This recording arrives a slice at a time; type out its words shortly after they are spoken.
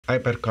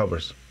iPad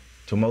covers,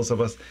 to most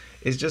of us,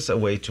 is just a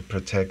way to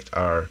protect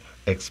our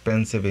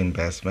expensive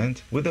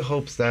investment, with the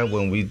hopes that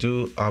when we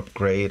do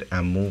upgrade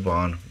and move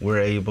on, we're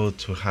able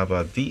to have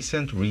a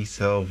decent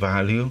resale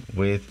value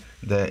with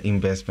the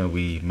investment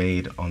we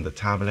made on the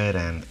tablet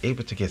and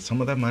able to get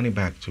some of that money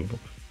back to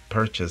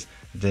purchase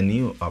the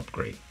new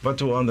upgrade. But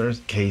to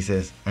others,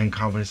 cases and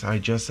covers are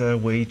just a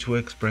way to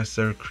express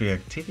their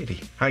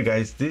creativity. Hi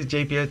guys, this is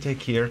JPI Tech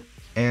here,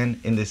 and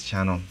in this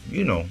channel,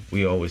 you know,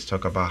 we always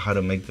talk about how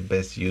to make the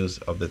best use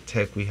of the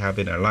tech we have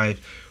in our life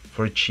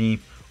for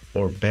cheap,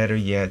 or better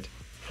yet,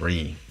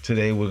 free.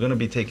 Today we're going to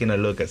be taking a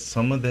look at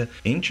some of the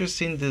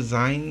interesting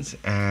designs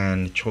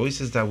and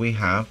choices that we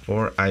have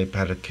for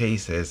iPad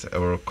cases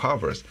or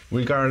covers.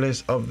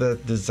 Regardless of the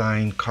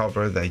design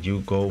cover that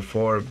you go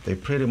for, they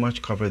pretty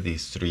much cover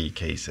these three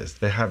cases.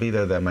 They have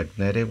either the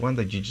magnetic one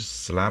that you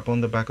just slap on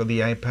the back of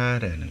the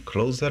iPad and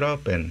close it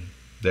up, and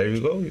there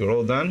you go, you're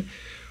all done.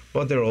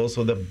 But they're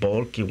also the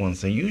bulky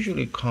ones that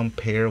usually come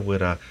paired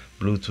with a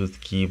Bluetooth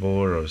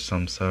keyboard or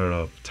some sort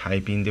of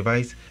typing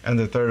device. And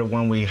the third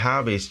one we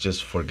have is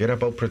just forget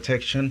about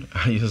protection.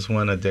 I just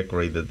want to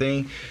decorate the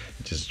thing,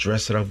 just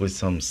dress it up with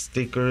some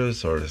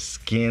stickers or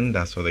skin,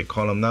 that's what they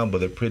call them now, but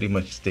they're pretty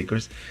much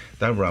stickers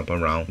that wrap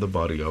around the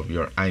body of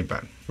your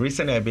iPad.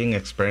 Recently I've been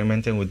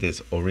experimenting with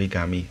these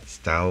origami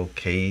style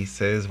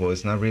cases. Well,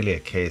 it's not really a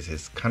case,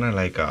 it's kind of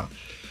like a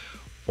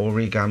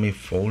origami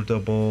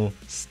foldable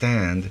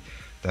stand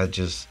that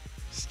just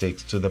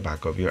sticks to the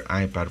back of your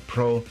iPad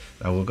Pro.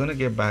 Now we're gonna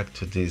get back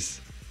to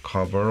this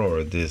cover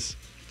or this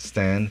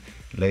stand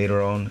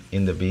later on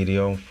in the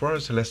video.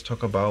 First, let's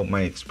talk about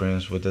my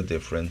experience with the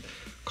different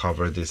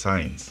cover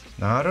designs.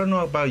 Now I don't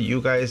know about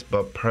you guys,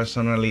 but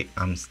personally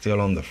I'm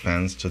still on the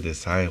fence to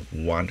decide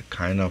what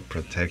kind of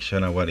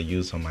protection I want to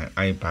use on my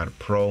iPad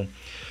Pro.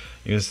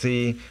 You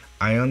see,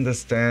 I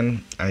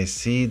understand, I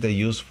see the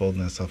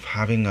usefulness of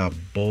having a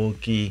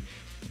bulky,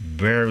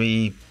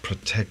 very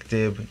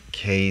protective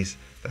case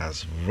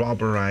that's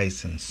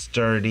rubberized and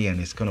sturdy, and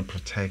it's going to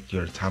protect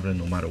your tablet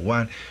no matter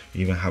what.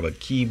 You even have a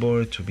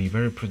keyboard to be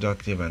very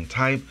productive and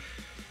type.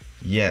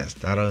 Yes,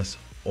 that is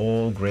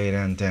all great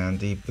and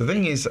dandy. The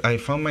thing is, I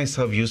found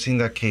myself using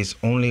that case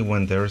only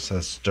when there's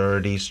a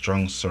sturdy,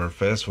 strong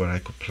surface where I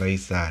could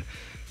place that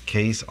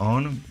case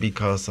on,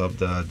 because of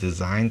the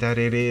design that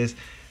it is,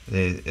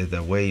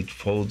 the way it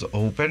folds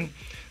open.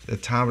 The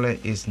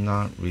tablet is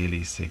not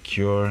really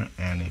secure,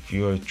 and if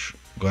you're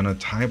gonna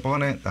type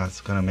on it,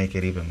 that's gonna make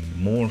it even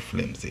more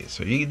flimsy.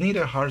 So you need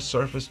a hard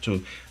surface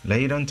to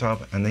lay it on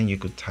top, and then you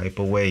could type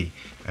away.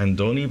 And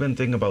don't even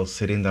think about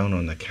sitting down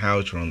on the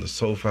couch or on the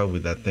sofa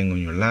with that thing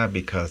on your lap,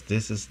 because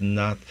this is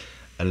not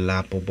a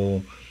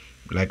lappable,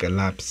 like a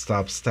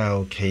laptop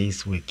style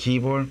case with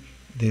keyboard.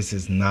 This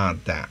is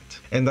not that.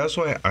 And that's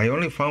why I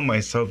only found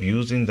myself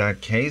using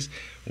that case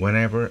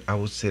whenever I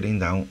was sitting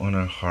down on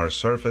a hard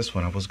surface,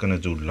 when I was gonna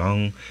do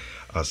long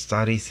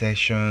study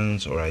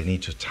sessions, or I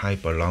need to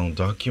type a long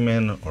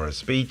document or a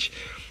speech.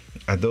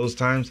 At those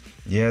times,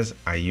 yes,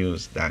 I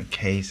use that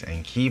case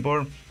and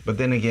keyboard, but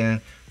then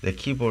again, the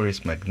keyboard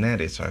is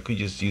magnetic, so I could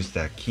just use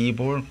that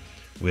keyboard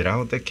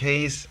without the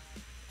case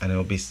and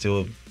it'll be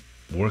still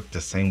work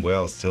the same way.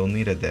 I'll still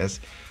need a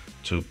desk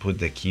to put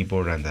the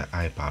keyboard and the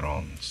iPad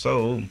on.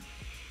 So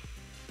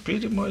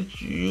pretty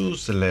much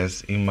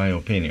useless in my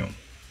opinion.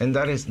 And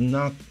that is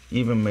not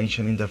even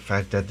mentioning the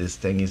fact that this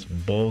thing is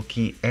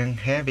bulky and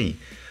heavy.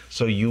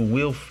 So you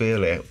will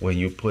feel it when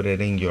you put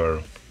it in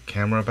your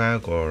camera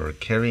bag or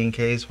carrying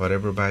case,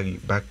 whatever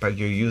backpack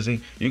you're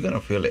using, you're gonna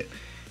feel it.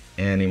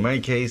 And in my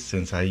case,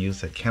 since I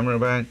use a camera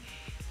bag,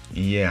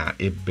 yeah,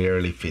 it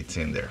barely fits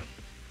in there.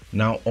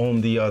 Now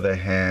on the other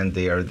hand,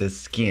 they are the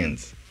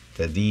skins,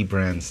 the D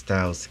brand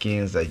style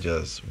skins that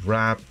just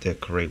wrap,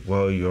 decorate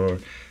well your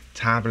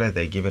tablet.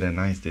 They give it a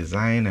nice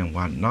design and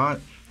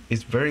whatnot.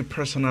 It's very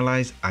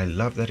personalized. I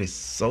love that it's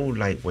so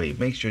lightweight. It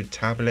makes your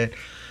tablet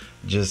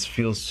just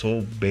feel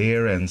so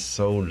bare and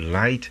so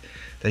light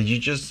that you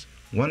just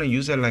want to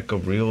use it like a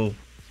real,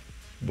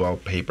 well,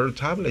 paper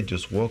tablet.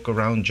 Just walk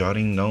around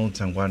jotting notes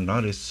and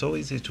whatnot. It's so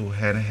easy to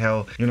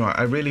handheld. You know,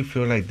 I really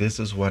feel like this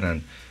is what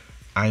an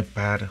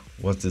iPad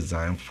was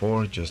designed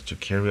for, just to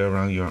carry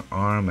around your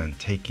arm and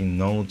taking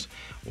notes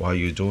while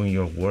you're doing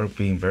your work,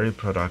 being very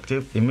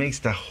productive. It makes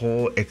the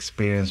whole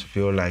experience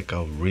feel like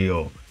a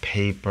real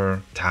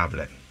paper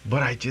tablet.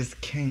 But I just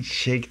can't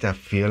shake that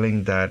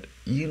feeling, that,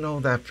 you know,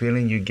 that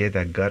feeling you get,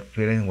 that gut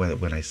feeling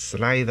when I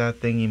slide that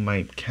thing in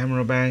my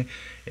camera bag,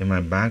 in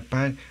my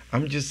backpack.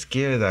 I'm just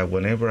scared that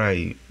whenever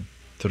I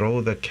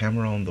throw the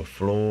camera on the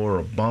floor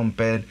or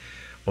bump it,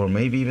 or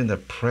maybe even the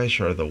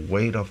pressure, the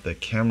weight of the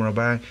camera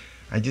bag,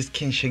 I just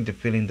can't shake the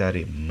feeling that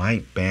it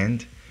might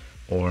bend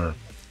or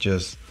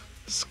just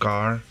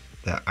scar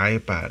the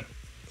iPad.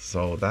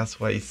 So that's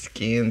why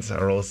skins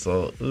are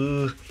also,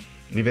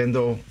 even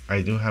though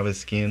I do have a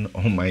skin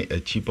on a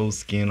cheapo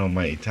skin on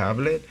my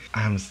tablet,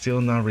 I'm still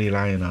not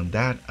relying on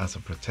that as a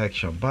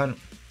protection, but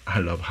I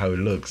love how it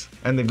looks.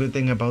 And the good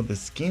thing about the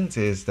skins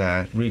is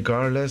that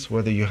regardless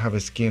whether you have a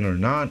skin or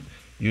not,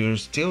 you're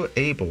still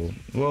able,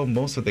 well,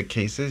 most of the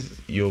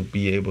cases, you'll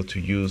be able to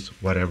use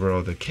whatever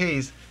other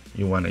case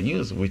you want to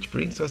use, which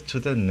brings us to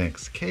the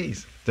next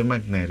case, the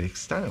magnetic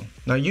style.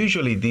 Now,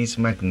 usually these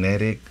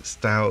magnetic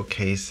style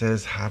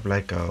cases have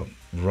like a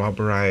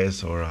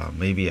rubberized or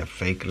maybe a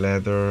fake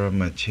leather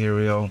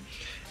material,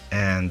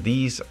 and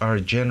these are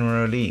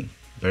generally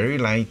very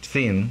light,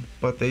 thin,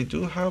 but they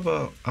do have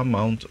a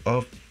amount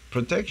of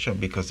protection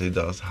because it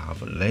does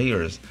have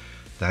layers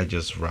that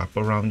just wrap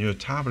around your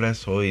tablet,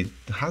 so it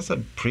has a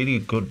pretty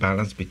good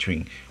balance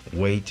between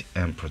weight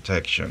and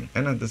protection,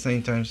 and at the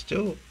same time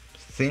still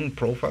thin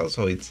profile,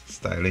 so it's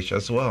stylish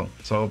as well.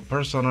 So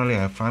personally,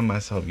 I find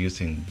myself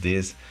using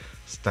this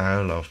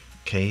style of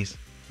case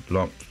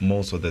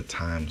most of the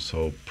time,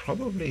 so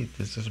probably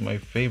this is my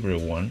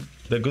favorite one.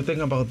 The good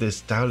thing about this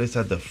style is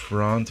that the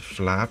front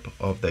flap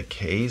of the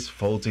case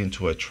folds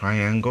into a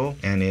triangle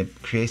and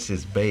it creates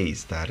this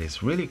base that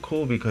is really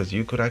cool because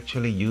you could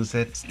actually use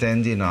it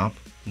standing up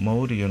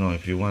mode. You know,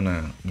 if you want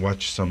to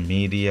watch some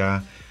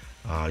media,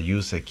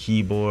 use a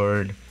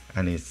keyboard,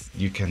 and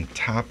you can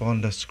tap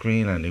on the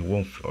screen and it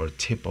won't or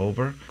tip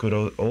over. Could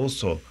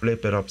also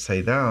flip it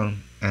upside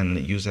down and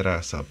use it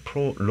as a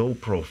low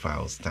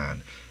profile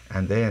stand,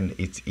 and then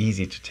it's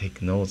easy to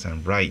take notes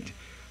and write.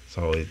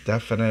 So it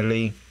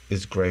definitely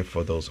is great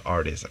for those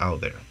artists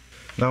out there.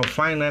 Now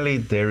finally,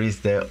 there is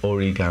the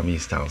origami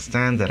style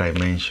stand that I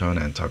mentioned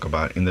and talked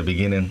about in the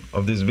beginning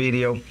of this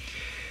video.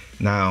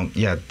 Now,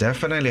 yeah,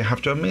 definitely I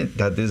have to admit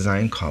that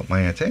design caught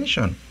my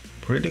attention.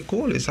 Pretty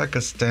cool. It's like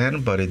a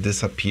stand, but it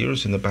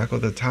disappears in the back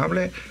of the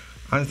tablet.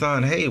 I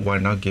thought, hey, why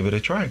not give it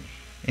a try?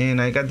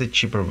 And I got the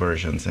cheaper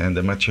versions, and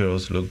the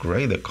materials look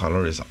great. The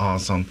color is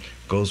awesome,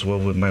 goes well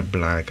with my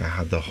black. I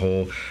had the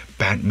whole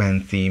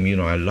Batman theme. You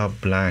know, I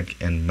love black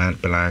and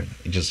matte black.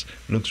 It just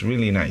looks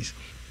really nice.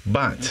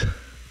 But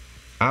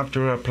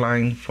after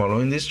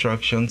following the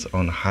instructions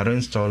on how to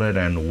install it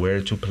and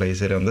where to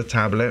place it on the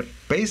tablet,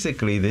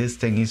 basically this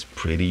thing is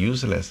pretty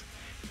useless.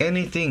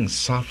 Anything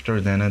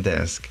softer than a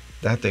desk,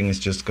 that thing is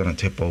just gonna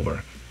tip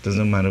over.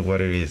 Doesn't matter what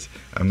it is,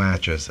 a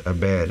mattress, a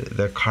bed,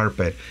 the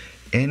carpet,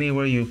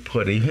 anywhere you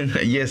put it, even,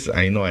 yes,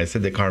 I know I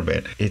said the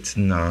carpet, it's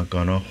not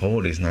gonna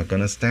hold, it's not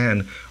gonna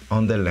stand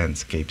on the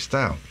landscape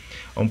style.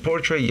 On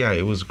portrait, yeah,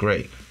 it was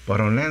great, but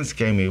on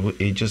landscape,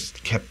 it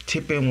just kept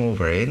tipping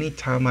over.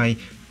 Anytime I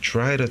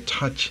try to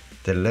touch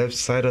the left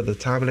side of the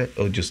tablet,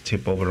 it'll just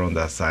tip over on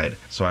that side.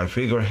 So I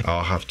figure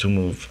I'll have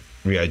to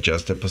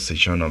readjust the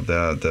position of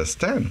the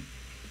stand.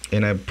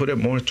 And I put it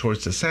more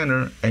towards the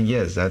center, and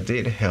yes, that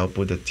did help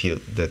with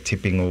the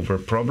tipping over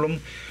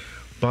problem,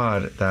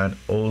 but that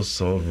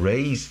also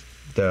raised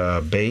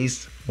the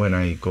base when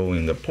I go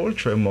in the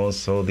portrait mode,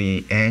 so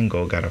the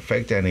angle got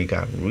affected and it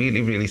got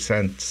really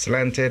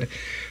slanted.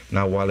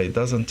 Now while it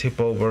doesn't tip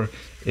over,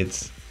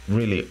 it's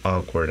really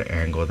awkward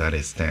angle that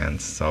it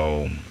stands,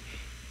 so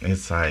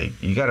it's like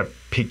you gotta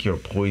pick your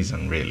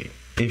poison really.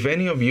 If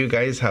any of you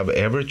guys have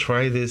ever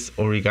tried this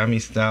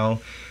origami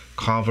style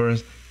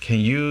covers, can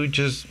you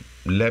just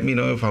let me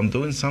know if I'm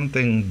doing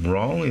something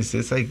wrong? Is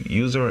this like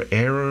user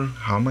error?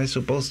 How am I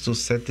supposed to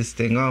set this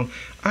thing up?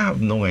 I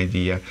have no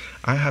idea.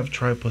 I have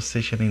tried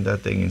positioning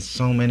that thing in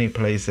so many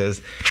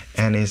places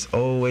and it's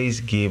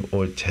always give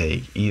or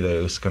take.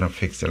 Either it's gonna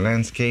fix the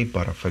landscape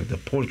but affect the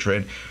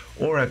portrait,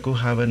 or I could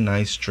have a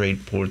nice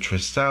straight portrait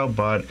style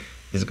but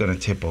it's gonna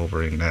tip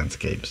over in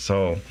landscape.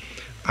 So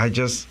I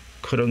just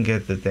couldn't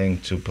get the thing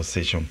to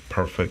position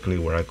perfectly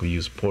where I could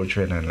use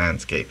portrait and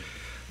landscape.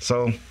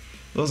 So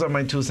those are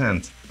my 2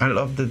 cents. I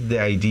love the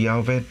idea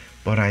of it,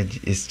 but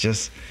it's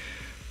just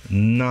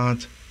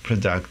not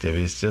productive.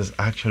 It's just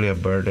actually a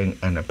burden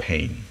and a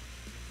pain.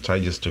 So I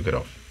just took it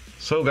off.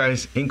 So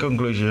guys, in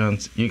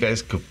conclusions, you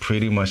guys could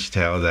pretty much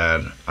tell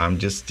that I'm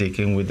just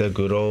sticking with the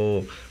good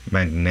old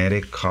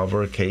magnetic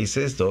cover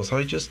cases. Those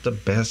are just the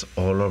best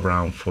all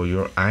around for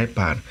your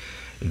iPad.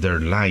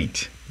 They're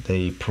light.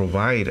 They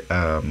provide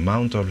a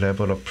amount of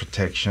level of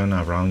protection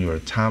around your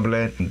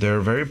tablet.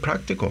 They're very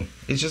practical.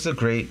 It's just a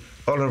great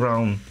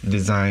all-around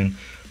design,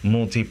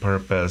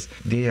 multi-purpose.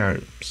 They are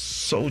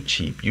so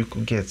cheap. You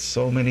could get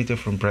so many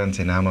different brands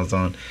in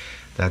Amazon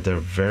that they're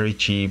very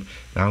cheap.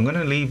 Now I'm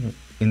gonna leave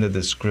in the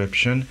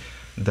description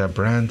the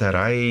brand that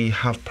I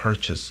have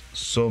purchased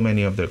so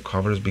many of their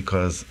covers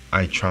because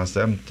I trust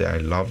them. I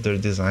love their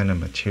design and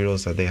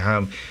materials that they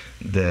have.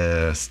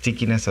 The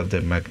stickiness of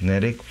the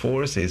magnetic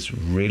force is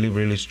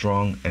really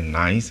strong and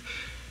nice,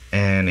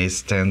 and it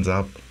stands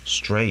up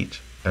straight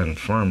and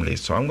firmly.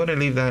 So I'm going to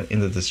leave that in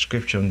the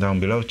description down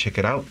below. Check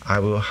it out. I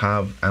will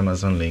have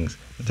Amazon links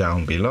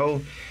down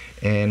below,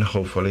 and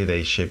hopefully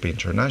they ship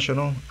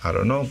international. I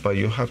don't know, but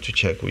you have to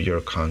check with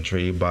your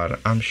country, but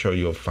I'm sure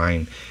you'll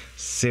find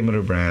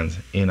similar brands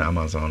in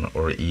Amazon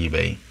or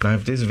eBay. Now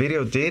if this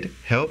video did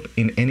help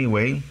in any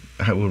way,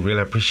 I would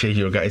really appreciate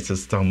your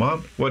guys' thumb up.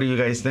 What do you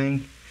guys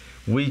think?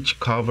 Which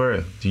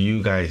cover do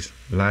you guys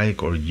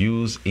like or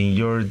use in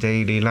your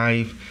daily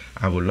life?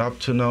 I would love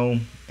to know.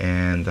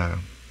 And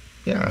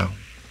yeah,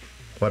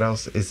 what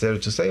else is there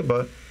to say?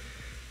 But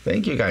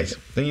thank you guys.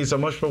 Thank you so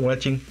much for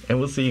watching, and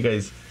we'll see you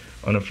guys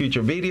on a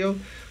future video.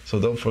 So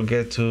don't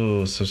forget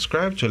to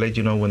subscribe to let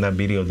you know when that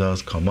video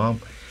does come up.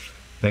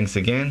 Thanks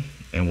again,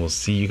 and we'll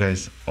see you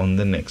guys on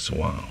the next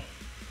one.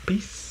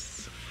 Peace.